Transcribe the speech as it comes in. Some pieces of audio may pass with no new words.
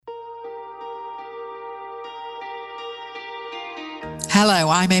Hello,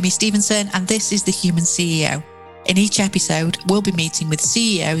 I'm Amy Stevenson and this is The Human CEO. In each episode, we'll be meeting with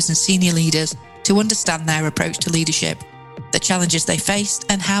CEOs and senior leaders to understand their approach to leadership, the challenges they faced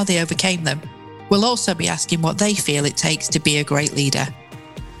and how they overcame them. We'll also be asking what they feel it takes to be a great leader.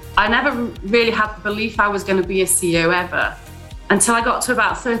 I never really had the belief I was going to be a CEO ever until I got to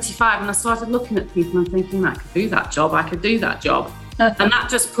about 35 and I started looking at people and thinking, I could do that job. And that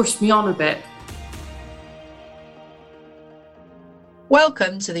just pushed me on a bit.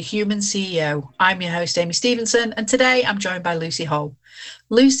 Welcome to The Human CEO. I'm your host, Amy Stevenson, and today I'm joined by Lucy Holl.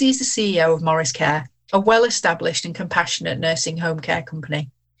 Lucy is the CEO of Morris Care, a well-established and compassionate nursing home care company.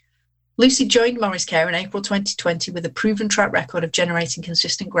 Lucy joined Morris Care in April 2020 with a proven track record of generating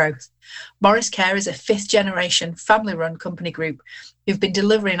consistent growth. Morris Care is a fifth-generation, family-run company group who've been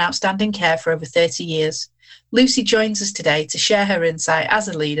delivering outstanding care for over 30 years. Lucy joins us today to share her insight as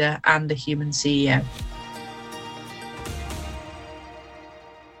a leader and a human CEO.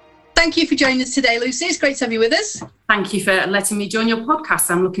 Thank you for joining us today, Lucy. It's great to have you with us. Thank you for letting me join your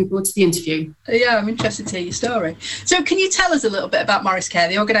podcast. I'm looking forward to the interview. Yeah, I'm interested to hear your story. So can you tell us a little bit about Morris Care,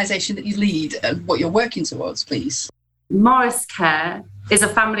 the organisation that you lead and what you're working towards, please? Morris Care is a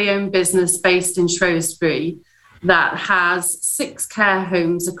family-owned business based in Shrewsbury that has 6 care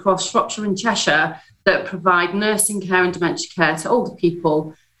homes across Shropshire and Cheshire that provide nursing care and dementia care to older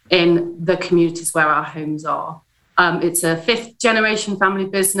people in the communities where our homes are. It's a 5th-generation family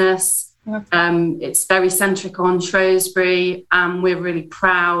business. It's very centric on Shrewsbury, and we're really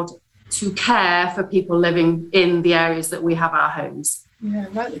proud to care for people living in the areas that we have our homes. Yeah,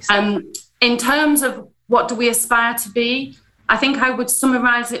 rightly so. In terms of what do we aspire to be, I think I would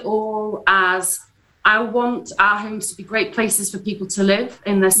summarise it all as I want our homes to be great places for people to live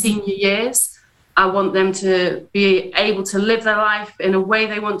in their senior years. I want them to be able to live their life in a way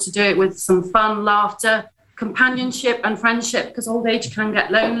they want to do it, with some fun, laughter, companionship and friendship, because old age can get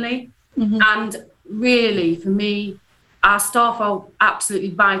lonely. And really, for me, our staff are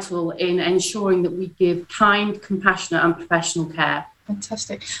absolutely vital in ensuring that we give kind, compassionate and professional care.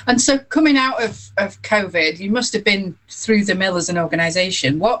 Fantastic. And so coming out of COVID, you must have been through the mill as an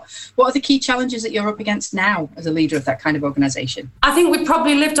organisation. What are the key challenges that you're up against now as a leader of that kind of organisation? I think we've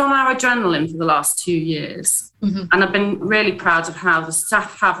probably lived on our adrenaline for the last 2 years. And I've been really proud of how the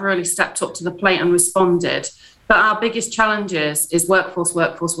staff have really stepped up to the plate and responded. But our biggest challenges is workforce.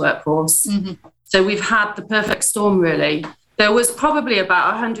 So we've had the perfect storm, really. There was probably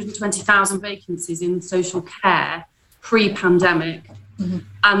about 120,000 vacancies in social care pre-pandemic.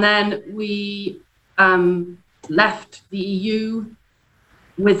 And then we left the EU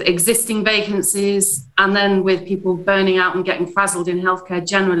with existing vacancies, and then with people burning out and getting frazzled in healthcare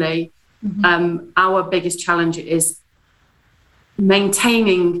generally. Our biggest challenge is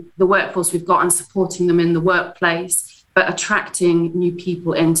maintaining the workforce we've got and supporting them in the workplace, but attracting new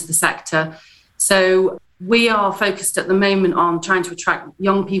people into the sector. So we are focused at the moment on trying to attract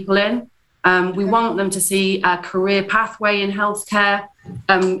young people in. We want them to see a career pathway in healthcare,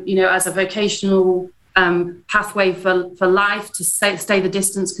 as a vocational pathway for life, to stay the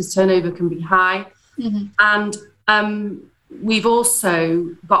distance because turnover can be high. And we've also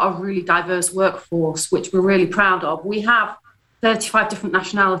got a really diverse workforce, which we're really proud of. We have 35 different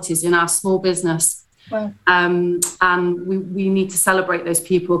nationalities in our small business. Wow. And we need to celebrate those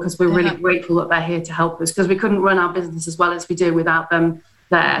people, because we're really grateful that they're here to help us, because we couldn't run our business as well as we do without them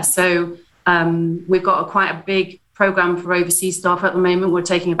there. So we've got quite a big programme for overseas staff at the moment. We're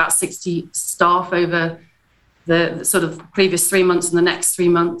taking about 60 staff over the sort of previous 3 months and the next 3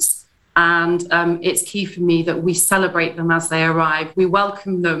 months. And it's key for me that we celebrate them as they arrive. We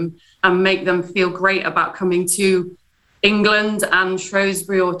welcome them and make them feel great about coming to England and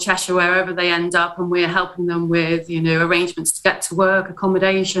Shrewsbury or Cheshire, wherever they end up. And we're helping them with, arrangements to get to work,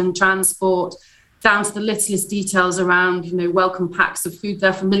 accommodation, transport, down to the littlest details around, welcome packs of food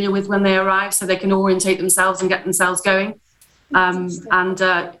they're familiar with when they arrive, so they can orientate themselves and get themselves going.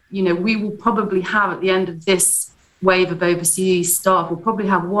 We will probably have, at the end of this wave of overseas staff, we'll probably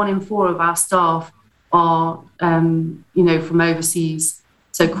have 1 in 4 of our staff are, from overseas.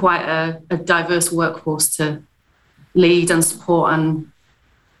 So quite a diverse workforce to lead and support and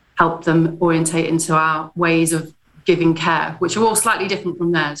help them orientate into our ways of giving care, which are all slightly different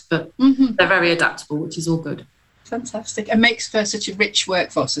from theirs, but they're very adaptable, which is all good. Fantastic. And makes for such a rich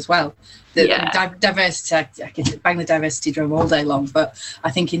workforce as well. Diversity, I can bang the diversity drum all day long, but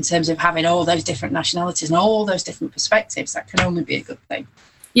I think in terms of having all those different nationalities and all those different perspectives, that can only be a good thing.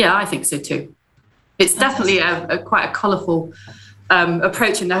 Yeah, I think so too. It's definitely quite a colourful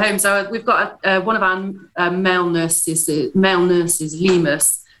approach in the home. So we've got one of our male nurses,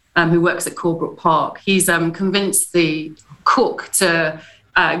 Lemus, who works at Corbrook Park. He's convinced the cook to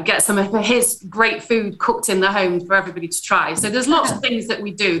get some of his great food cooked in the home for everybody to try. So there's lots of things that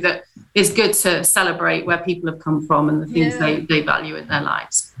we do that is good to celebrate where people have come from and the things they value in their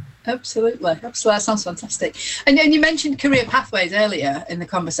lives. Absolutely. That sounds fantastic. And you mentioned career pathways earlier in the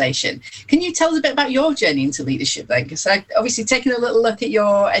conversation. Can you tell us a bit about your journey into leadership then? Because I obviously taking a little look at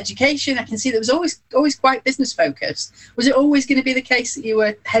your education, I can see that it was always quite business focused. Was it always going to be the case that you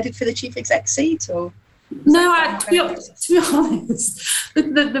were headed for the chief exec seat, or? No, to be honest,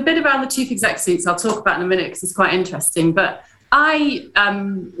 the bit around the chief exec seats I'll talk about in a minute because it's quite interesting. But I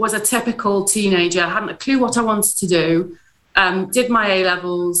was a typical teenager, hadn't a clue what I wanted to do. Did my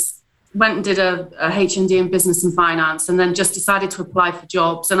A-levels, went and did a HND in business and finance, and then just decided to apply for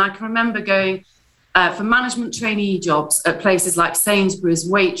jobs. And I can remember going for management trainee jobs at places like Sainsbury's,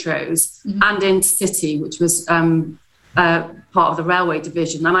 Waitrose, and Intercity, which was part of the railway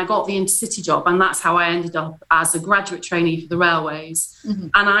division. And I got the Intercity job, and that's how I ended up as a graduate trainee for the railways.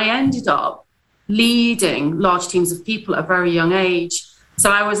 And I ended up leading large teams of people at a very young age. So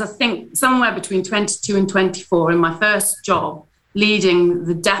I was, I think, somewhere between 22 and 24 in my first job, leading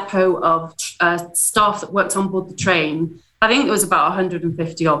the depot of staff that worked on board the train. I think there was about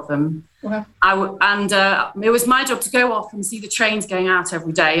 150 of them. Wow. It was my job to go off and see the trains going out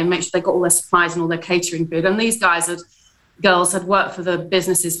every day and make sure they got all their supplies and all their catering food. And these girls had worked for the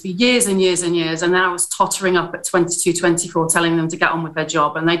businesses for years and years and years. And then I was tottering up at 22, 24, telling them to get on with their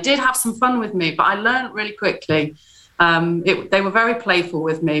job. And they did have some fun with me, but I learned really quickly. They were very playful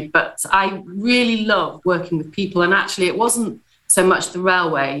with me, but I really loved working with people. And actually, it wasn't so much the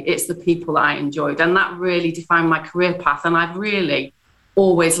railway, it's the people that I enjoyed. And that really defined my career path. And I've really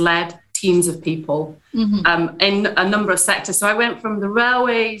always led teams of people in a number of sectors. So I went from the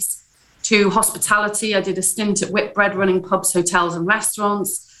railways to hospitality. I did a stint at Whitbread running pubs, hotels and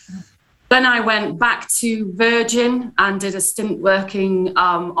restaurants. Then I went back to Virgin and did a stint working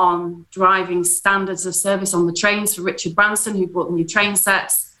on driving standards of service on the trains for Richard Branson, who brought the new train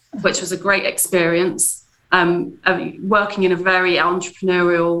sets, which was a great experience. Working in a very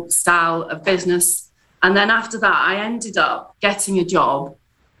entrepreneurial style of business. And then after that, I ended up getting a job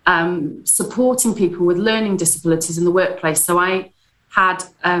supporting people with learning disabilities in the workplace. So I had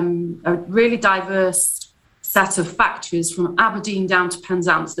a really diverse set of factories from Aberdeen down to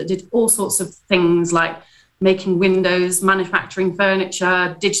Penzance that did all sorts of things like making windows, manufacturing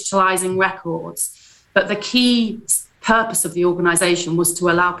furniture, digitalizing records. But the key purpose of the organisation was to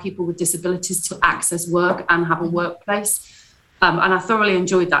allow people with disabilities to access work and have a workplace. And I thoroughly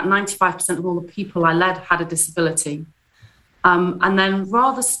enjoyed that. 95% of all the people I led had a disability. And then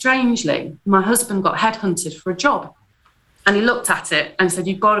rather strangely, my husband got headhunted for a job. And he looked at it and said,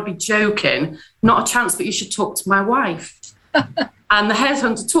 "You've got to be joking. Not a chance, but you should talk to my wife." And the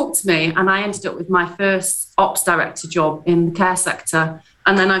headhunter talked to me, and I ended up with my first ops director job in the care sector.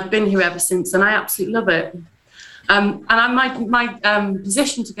 And then I've been here ever since, and I absolutely love it. And my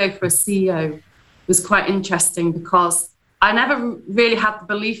position to go for a CEO was quite interesting because I never really had the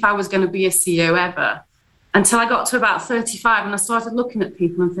belief I was going to be a CEO ever until I got to about 35 and I started looking at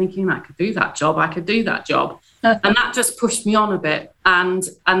people and thinking, I could do that job. And that just pushed me on a bit. And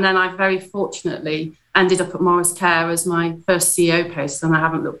then I very fortunately ended up at Morris Care as my first CEO post, and I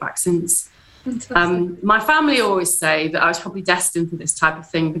haven't looked back since. My family always say that I was probably destined for this type of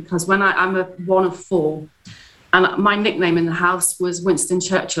thing because when I'm one of four, and my nickname in the house was Winston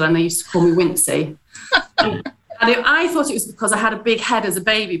Churchill, and they used to call me Wincy. And I thought it was because I had a big head as a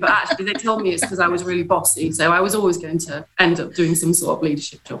baby, but actually they told me it's because I was really bossy. So I was always going to end up doing some sort of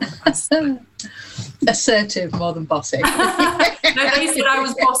leadership job. Assertive more than bossy. No, they said I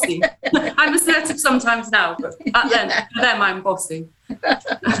was bossy. I'm assertive sometimes now, but for them I'm bossy.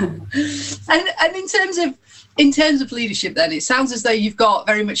 And in terms of leadership, then it sounds as though you've got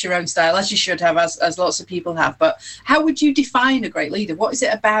very much your own style, as you should have, as lots of people have. But how would you define a great leader? What is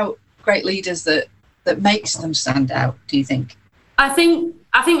it about great leaders that makes them stand out, do you think? I think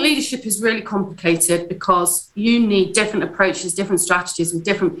leadership is really complicated because you need different approaches, different strategies with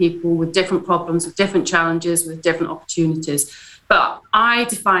different people, with different problems, with different challenges, with different opportunities. But I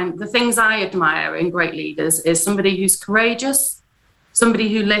define the things I admire in great leaders is somebody who's courageous,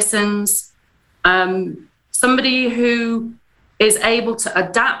 somebody who listens, somebody who is able to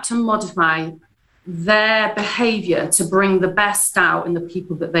adapt and modify their behaviour to bring the best out in the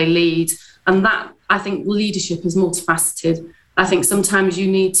people that they lead. And that, I think, leadership is multifaceted. I think sometimes you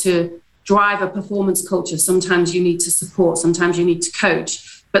need to drive a performance culture. Sometimes you need to support. Sometimes you need to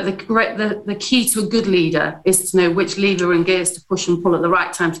coach. But the key to a good leader is to know which lever and gears to push and pull at the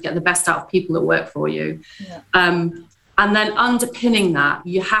right time to get the best out of people that work for you. Yeah. And then underpinning that,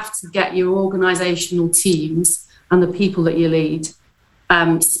 you have to get your organisational teams and the people that you lead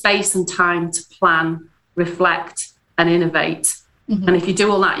space and time to plan, reflect, and innovate. Mm-hmm. And if you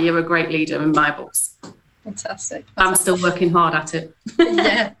do all that, you're a great leader in my books. Fantastic. I'm still working hard at it.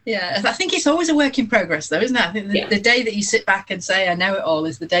 Yeah. I think it's always a work in progress, though, isn't it? I think the day that you sit back and say, I know it all,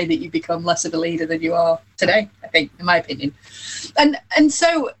 is the day that you become less of a leader than you are today, I think, in my opinion. And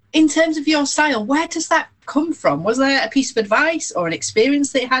so, in terms of your style, where does that come from? Was there a piece of advice or an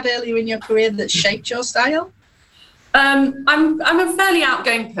experience that you had earlier in your career that shaped your style? I'm a fairly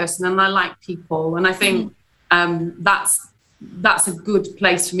outgoing person, and I like people, and I think that's a good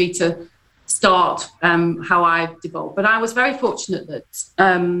place for me to start how I developed. But I was very fortunate that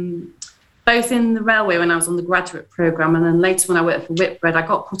both in the railway when I was on the graduate programme, and then later when I worked for Whitbread, I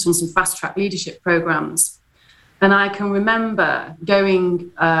got put on some fast-track leadership programmes. And I can remember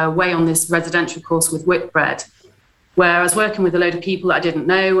going away on this residential course with Whitbread, where I was working with a load of people that I didn't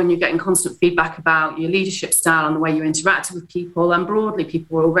know, and you're getting constant feedback about your leadership style and the way you interacted with people. And broadly,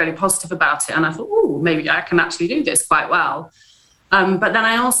 people were all really positive about it. And I thought, oh, maybe I can actually do this quite well. But then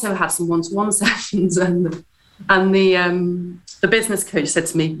I also had some one-to-one sessions, and the business coach said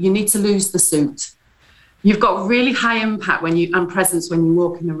to me, you need to lose the suit. You've got really high impact and presence when you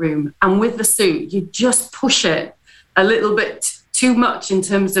walk in a room. And with the suit, you just push it a little bit too much in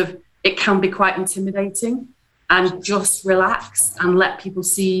terms of it can be quite intimidating. And just relax and let people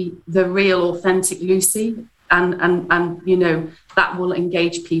see the real, authentic Lucy. And you know, that will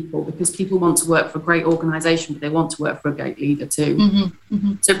engage people, because people want to work for a great organisation, but they want to work for a great leader too. Mm-hmm,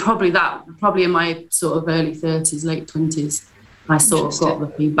 mm-hmm. So probably in my sort of early 30s, late 20s, I sort of got the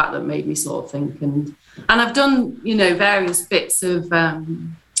feedback that made me sort of think. And I've done, you know, various bits of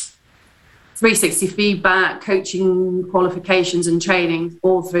 360 feedback, coaching qualifications and training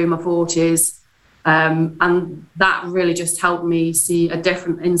all through my 40s. And that really just helped me see a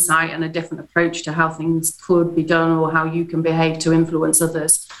different insight and a different approach to how things could be done or how you can behave to influence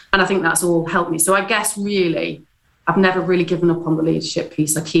others. And I think that's all helped me. So I guess really, I've never really given up on the leadership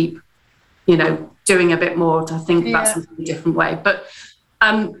piece. I keep, you know, doing a bit more to think about something a different way. But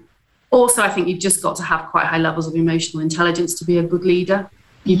also, I think you've just got to have quite high levels of emotional intelligence to be a good leader.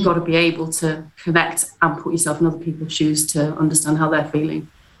 You've got to be able to connect and put yourself in other people's shoes to understand how they're feeling.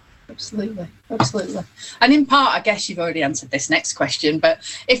 Absolutely. And in part, I guess you've already answered this next question, but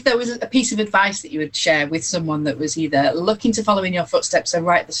if there was a piece of advice that you would share with someone that was either looking to follow in your footsteps, so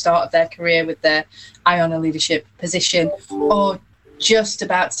right at the start of their career with their eye on a leadership position, or just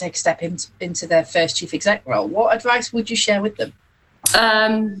about to take a step into their first chief exec role, what advice would you share with them?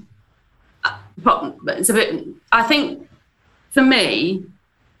 It's a bit, I think for me,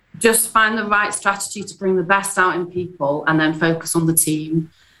 just find the right strategy to bring the best out in people and then focus on the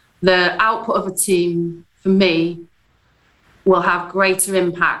team. The output of a team, for me, will have greater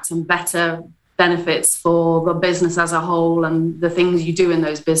impact and better benefits for the business as a whole and the things you do in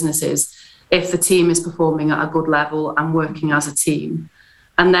those businesses if the team is performing at a good level and working as a team.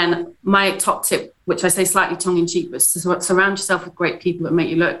 And then my top tip, which I say slightly tongue-in-cheek, but surround yourself with great people that make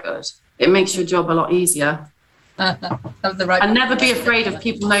you look good. It makes your job a lot easier. And never be afraid of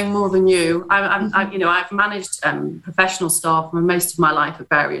people knowing more than you. I've managed professional staff for most of my life at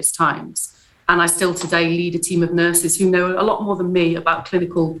various times, and I still today lead a team of nurses who know a lot more than me about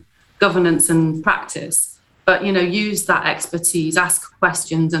clinical governance and practice. But you know, use that expertise, ask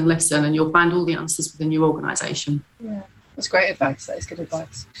questions, and listen, and you'll find all the answers within your organisation. Yeah, that's great advice. That is good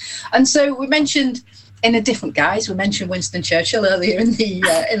advice. And so we mentioned, in a different guise, we mentioned Winston Churchill earlier in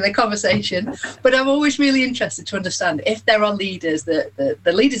the conversation, but I'm always really interested to understand if there are leaders that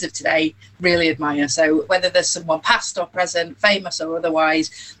the leaders of today really admire. So whether there's someone past or present, famous or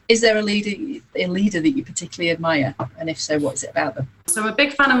otherwise, is there a leader that you particularly admire? And if so, what is it about them? So I'm a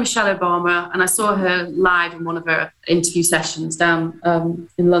big fan of Michelle Obama, and I saw her live in one of her interview sessions down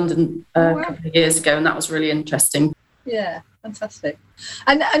in London a couple of years ago, and that was really interesting. Yeah. Fantastic.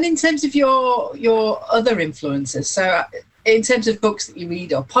 And in terms of your other influences, so in terms of books that you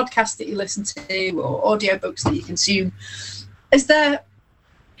read or podcasts that you listen to or audiobooks that you consume, is there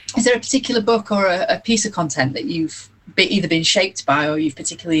a particular book or a piece of content that you've either been shaped by or you've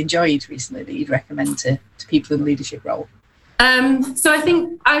particularly enjoyed recently that you'd recommend to people in leadership role? So I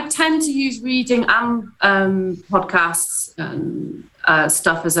think I tend to use reading and podcasts and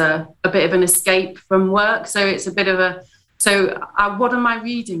stuff as a bit of an escape from work. So it's a bit of a what am I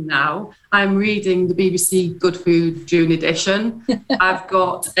reading now? I'm reading the BBC Good Food June edition. I've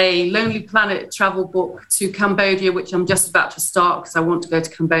got a Lonely Planet travel book to Cambodia, which I'm just about to start because I want to go to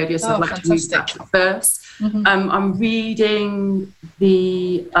Cambodia, so I'd like to read that first. Mm-hmm. I'm reading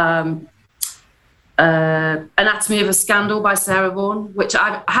the Anatomy of a Scandal by Sarah Vaughan, which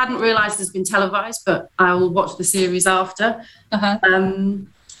I hadn't realised has been televised, but I will watch the series after. And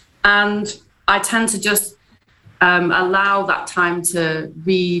I tend to just allow that time to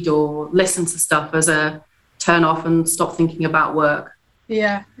read or listen to stuff as a turn off and stop thinking about work.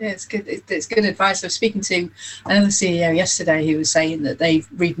 Yeah, it's good. It's good advice. I was speaking to another CEO yesterday who was saying that they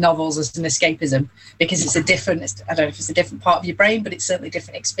read novels as an escapism because it's I don't know if it's a different part of your brain, but it's certainly a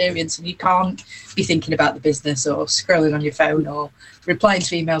different experience, and you can't be thinking about the business or scrolling on your phone or replying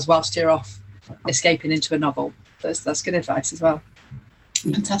to emails whilst you're off escaping into a novel. That's good advice as well.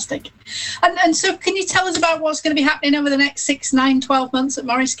 Fantastic. And so can you tell us about what's going to be happening over the next 6, 9, 12 months at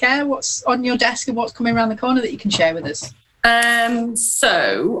Morris Care? What's on your desk and what's coming around the corner that you can share with us? I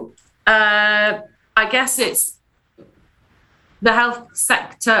guess it's the health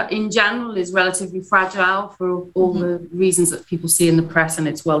sector in general is relatively fragile for all the reasons that people see in the press, and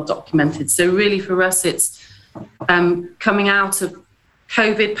it's well documented. So really for us, it's coming out of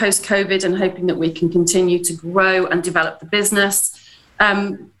COVID, post-COVID, and hoping that we can continue to grow and develop the business.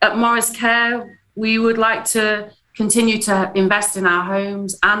 At Morris Care, we would like to continue to invest in our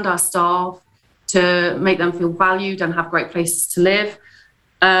homes and our staff to make them feel valued and have great places to live.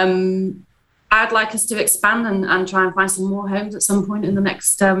 I'd like us to expand and try and find some more homes at some point in the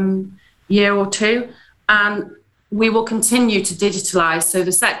next year or two. And we will continue to digitalise. So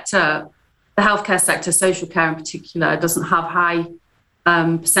the sector, the healthcare sector, social care in particular, doesn't have high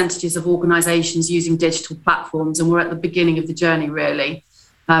percentages of organisations using digital platforms. And we're at the beginning of the journey, really.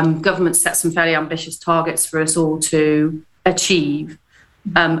 Government set some fairly ambitious targets for us all to achieve.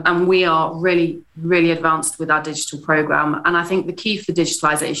 And we are really, really advanced with our digital programme. And I think the key for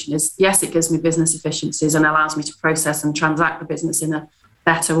digitalisation is, yes, it gives me business efficiencies and allows me to process and transact the business in a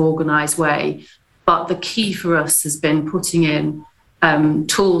better organised way. But the key for us has been putting in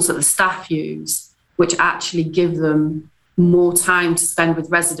tools that the staff use, which actually give them more time to spend with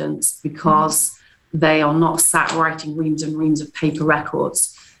residents because they are not sat writing reams and reams of paper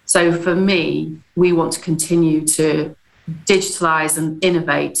records. So for me, we want to continue to digitalise and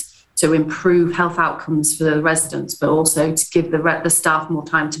innovate to improve health outcomes for the residents, but also to give the staff more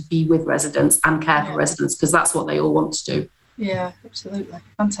time to be with residents and care for residents, because that's what they all want to do. Yeah, absolutely.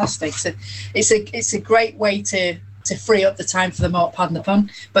 Fantastic. So it's a great way to free up the time for the more, pardon the pun,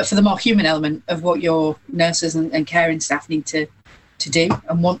 but for the more human element of what your nurses and caring staff need to do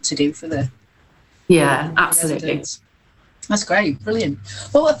and want to do for the absolutely. Residents. That's great. Brilliant.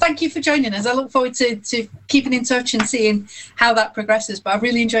 Well, thank you for joining us. I look forward to keeping in touch and seeing how that progresses. But I've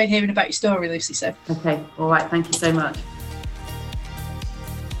really enjoyed hearing about your story, Lucy. So. Okay. All right. Thank you so much.